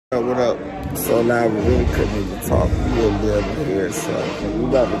What up? So now we really couldn't even talk. We will be able to hear, so we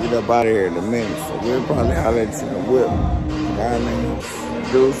about to get up out of here in a minute. So we'll probably holler at you in the whip. You know what I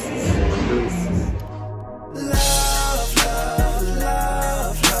mean? Deuces.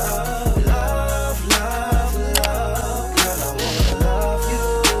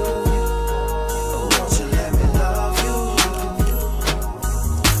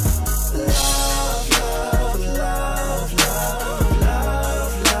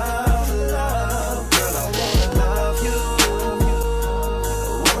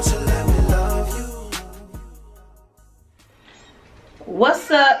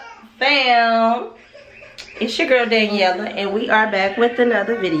 What's up, fam? It's your girl Daniella, and we are back with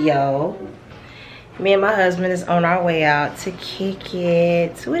another video. Me and my husband is on our way out to kick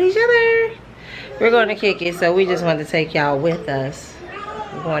it with each other. We're going to kick it, so we just wanted to take y'all with us.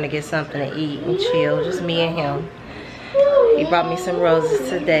 We're going to get something to eat and chill, just me and him. He brought me some roses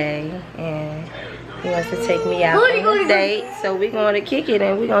today, and he wants to take me out on a date. So we're going to kick it,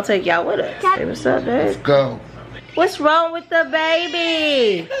 and we're going to take y'all with us. Hey, what's up, babe? Let's go. What's wrong with the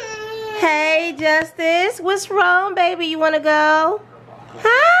baby? Hey, Justice. What's wrong, baby? You want to go?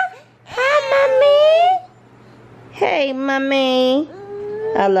 Huh? Hi, mommy. Hey, mommy.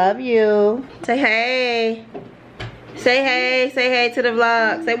 I love you. Say hey. Say hey. Say hey to the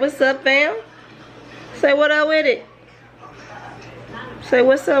vlog. Say what's up, fam. Say what up with it. Say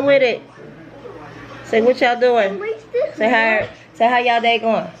what's up with it. Say what y'all doing. Say hi. Say how y'all day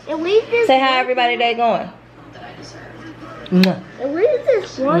going. Say how everybody day going. At least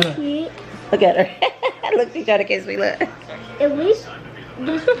this one kid. Look at her. Look, she's trying to kiss me. Look. At least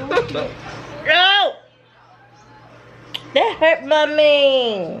this one kid. No! That hurt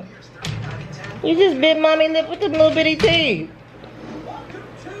mommy. You just bit mommy lip with the little bitty teeth.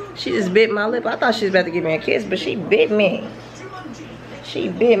 She just bit my lip. I thought she was about to give me a kiss, but she bit me. She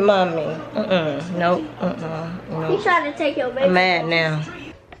bit mommy. Nope. No. He tried to take your baby. I'm mad now.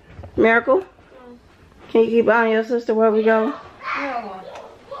 Miracle? Can you keep eyeing your sister where we go?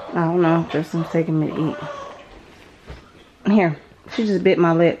 I don't know. Justin's taking me to eat. Here. She just bit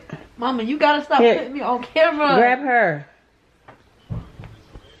my lip. Mama, you gotta stop putting me on camera. Grab her.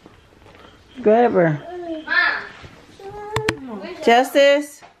 Grab her.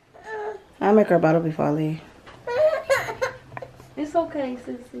 Justice. I'll make her a bottle before I leave. It's okay,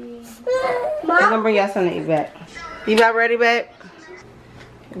 sissy. I'm gonna bring y'all something to eat back. You about ready, babe?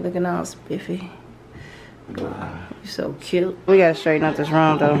 You're looking all spiffy. You're so cute. We gotta straighten out this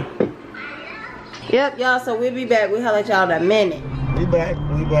room though. Yep, y'all, so we'll be back. We'll holler at y'all in a minute. We back.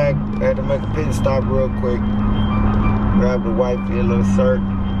 Had to make a pit stop real quick. Grab the wifey a little shirt. You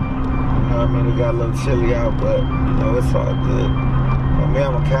know what I mean? We got a little chilly out, but you know, it's all good. I mean,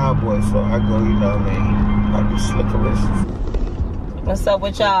 I'm a cowboy, so I go, you know what I mean? I do slickerish. What's up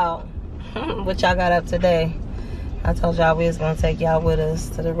with y'all? What y'all got up today? I told y'all we was gonna take y'all with us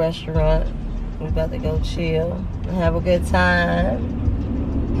to the restaurant. We about to go chill and have a good time.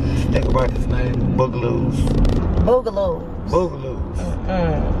 Think about his name, Boogaloos. Boogaloos. Boogaloo's.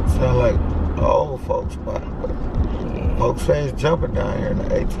 Sound like an old folks spot, but folks say it's jumping down here in the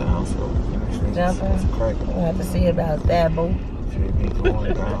A-Town, so jumping? It's cracking. We'll have to see about that, boo. Should be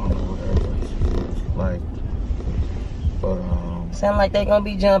going down or whatever. Like, but sound like they gonna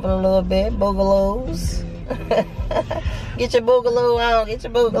be jumping a little bit. Boogaloos. Get your boogaloo on. Get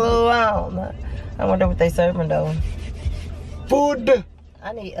your boogaloo on. I wonder what they serving though. Food.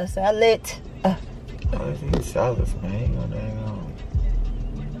 I need a salad. I eat salads, man. You know,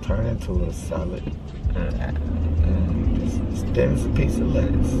 turn into a salad. Then it's a piece of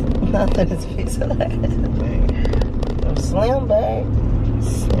lettuce. Nothing is a piece of lettuce. Man. I'm slim, babe.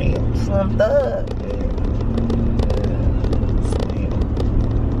 Slim thug. Slim.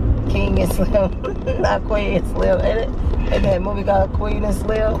 King and Slim. Not Queen and Slim, ain't it? Ain't that movie called Queen and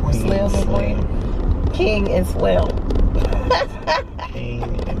Slim? Slim and Queen. King and Slim. King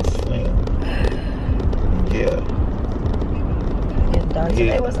and Slim. Yeah.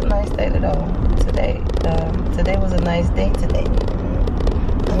 Today was a nice day though. Today was a nice day today.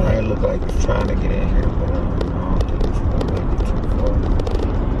 Yeah. It look like it's trying to get in here, but I don't think it's gonna make it too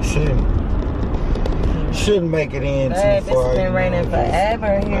far. Shouldn't make it in too far. It's been raining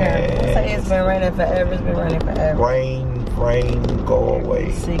forever here. I say it's been raining forever. It's been raining forever. Rain, go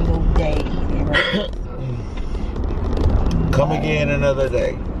away. Single day. Come again another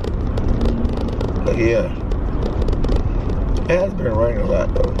day. But yeah. It has been raining a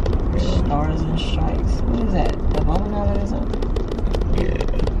lot though. Stars and Stripes. What is that? The bowling alley or something? Yeah.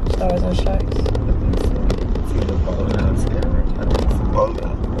 Stars and Stripes. See the bowling alley. It's a bowling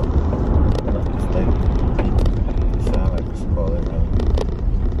alley. Sound like it's a bowling alley.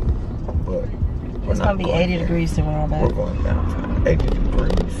 It's gonna be 80 degrees tomorrow, We're babe. going downtown. 80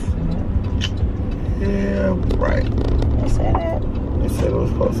 degrees. Yeah, right. They said that. They said it was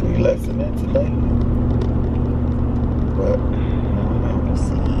supposed to be less than that today. But, I don't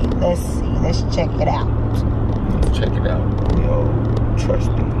know. Let's see. Let's check it out. Let's check it out. Yo,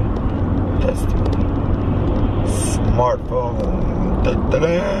 trusty, dusty, smartphone.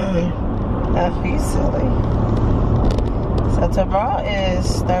 That'd be silly. So tomorrow is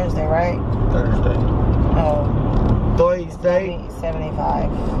Thursday, right? Thursday. Oh. Thursday. 75.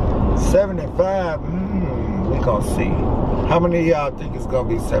 75. We gonna see. How many of y'all think it's gonna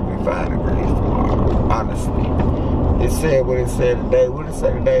be 75 degrees tomorrow? Honestly. It said what it said today. What it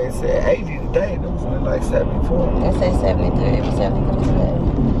said today? It said 80 today. And it was only like 74. They say 73. It was 73 today.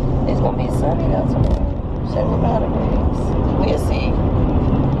 It's gonna be sunny though tomorrow. 75 degrees. We'll see.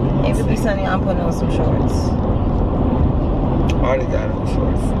 If it be sunny, I'm putting on some shorts. I already got it on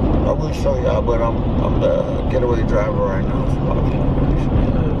shorts. I will show y'all, but I'm the getaway driver right now. So I'll be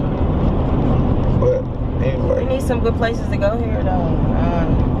but We anyway, need some good places to go here though.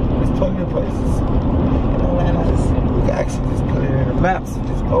 there's plenty of places. In Atlanta. We can actually just put it in the maps and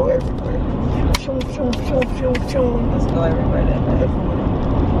just go everywhere. Let's go everywhere that day.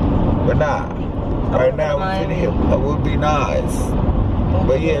 But nah, right now we're Miami. here. That would be nice.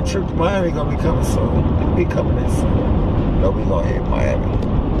 But yeah, trip to Miami gonna be coming soon. It'll be coming in soon. No, we gonna hit Miami.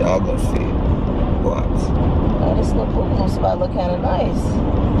 Y'all gonna see it. Watch. Oh, this little boogaloo spot look kind of nice.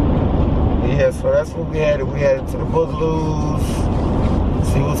 Yeah, so that's what we had. We headed to the Boogaloos.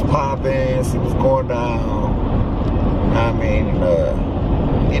 See what's popping. See what's going down. I mean,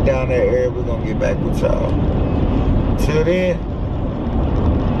 get down that area. We're gonna get back with y'all. Till then,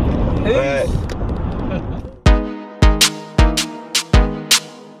 bye.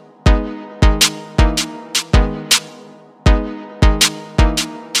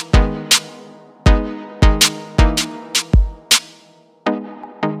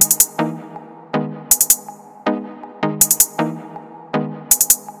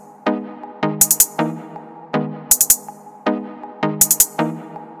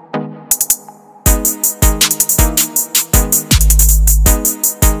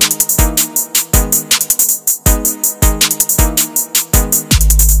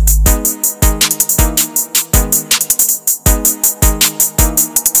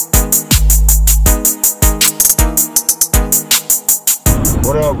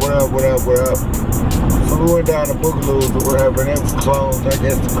 What up? So we went down to Boogaloo's or whatever, and it was closed. I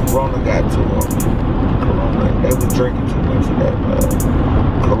guess the Corona got to them. They was drinking too much of that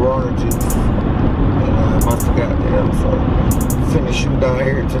Corona juice. And must have got them. So finished shooting down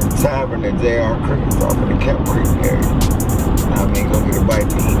here to the tavern at J.R. Cricket's off in the Camp Creek area. I mean, go get a bite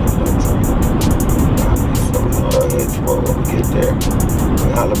to eat and no drink. So we're gonna head tomorrow when we get there.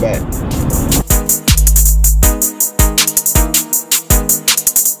 We holler back.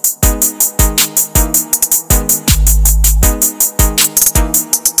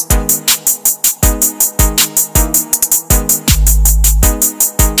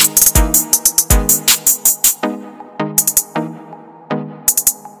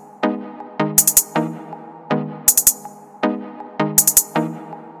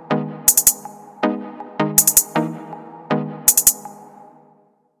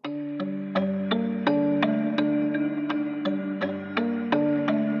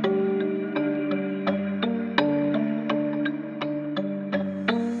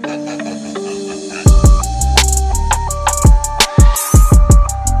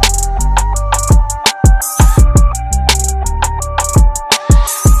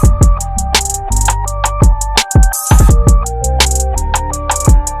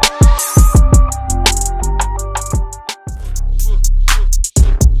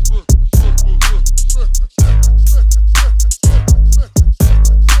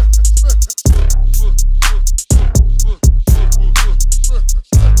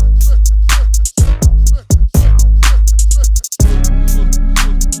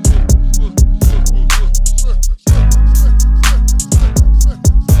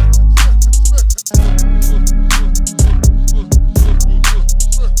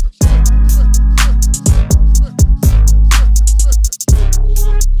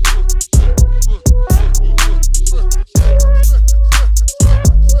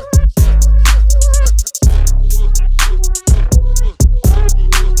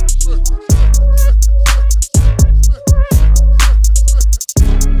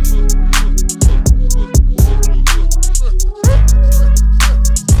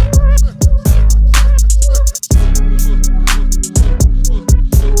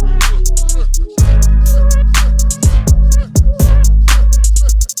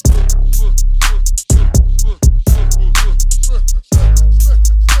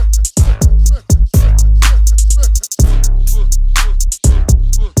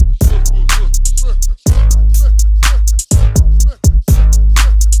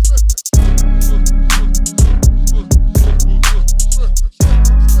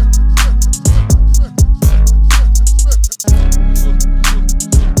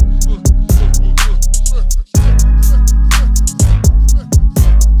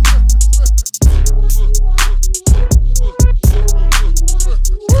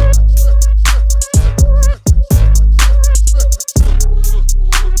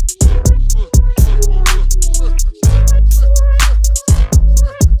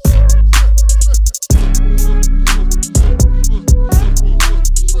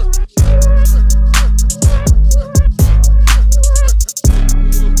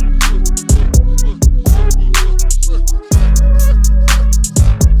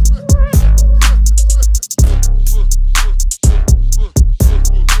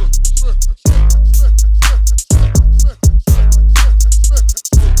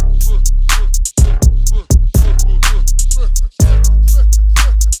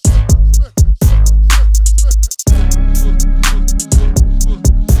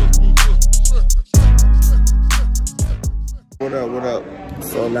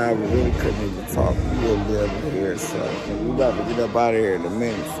 now we really couldn't even talk. We were living here, so we about to get up out of here in a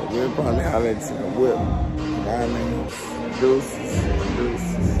minute. So we'll probably holler at you in the whip. You know what I mean? Deuces.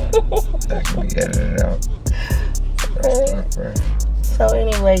 That can be edited out. So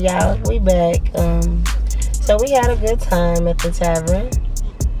anyway, y'all, we back. So we had a good time at the tavern.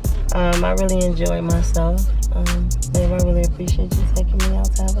 I really enjoyed myself. Babe, I really appreciate you taking me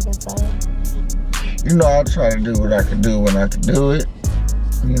out to have a good time. You know, I try to do what I can do when I can do it.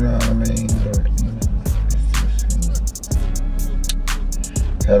 You know what I mean? But, you know, it's just,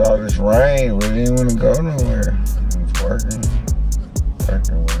 had all this rain. We didn't want to go nowhere. It was working.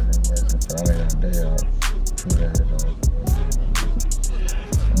 Finally got a day off. 2 days off.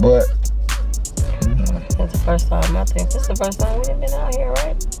 But, you know. That's the first time, I think. This is the first time we've been out here,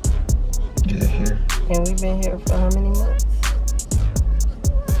 right? Yeah, here. And we've been here for how many months?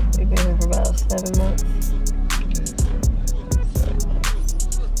 We've been here for about 7 months.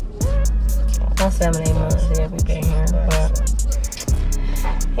 About 7, 8 months, yeah, we've been here. But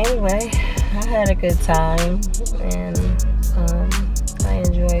anyway, I had a good time, and I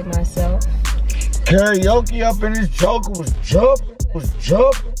enjoyed myself. Karaoke up in this joker was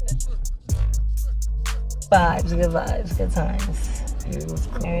jumping. Vibes, good vibes, good times. Yeah, it was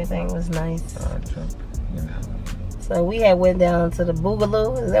cool. Everything was nice. You know. So we had went down to the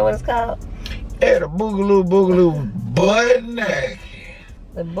Boogaloo. Is that what it's called? Yeah, the Boogaloo was butt naked.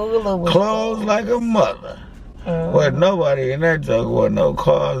 The Boogaloo was closed like a mother. Wasn't nobody in that joke. Wasn't no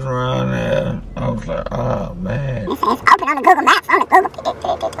cars around there. I was like, oh man. It says open on the Google Maps. On the Google. Oh,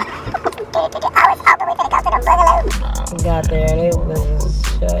 it's open. We're gonna go to the Boogaloo. We got there and it was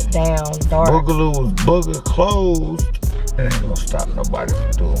shut down, dark. Boogaloo was booger closed. It ain't gonna stop nobody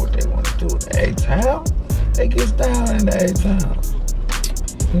from doing what they want to do in the A-Town. They get down in the A-Town.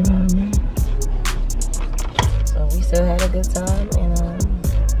 You know what I mean? So we still had a good time, and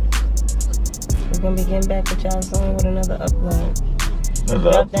we're gonna be getting back with y'all soon with another upload.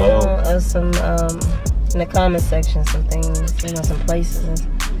 Drop down some in the comment section some things, you know, some places.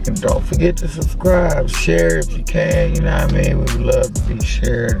 And don't forget to subscribe, share if you can, you know what I mean? We would love to be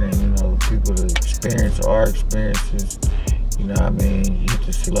shared and, you know, people to experience our experiences, you know what I mean? Hit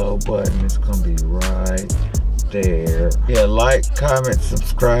the slow button, it's gonna be right there. Yeah, like, comment,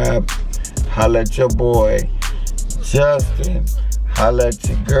 subscribe, holla at your boy, Justin, holla at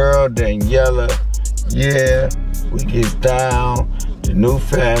your girl, Daniella. Yeah, we get down, the new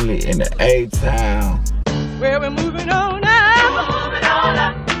family in the A-Town. Well, we're moving on now.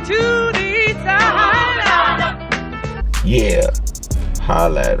 To the side. Yeah,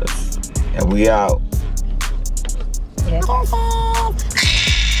 holla at us. And we out. Yeah.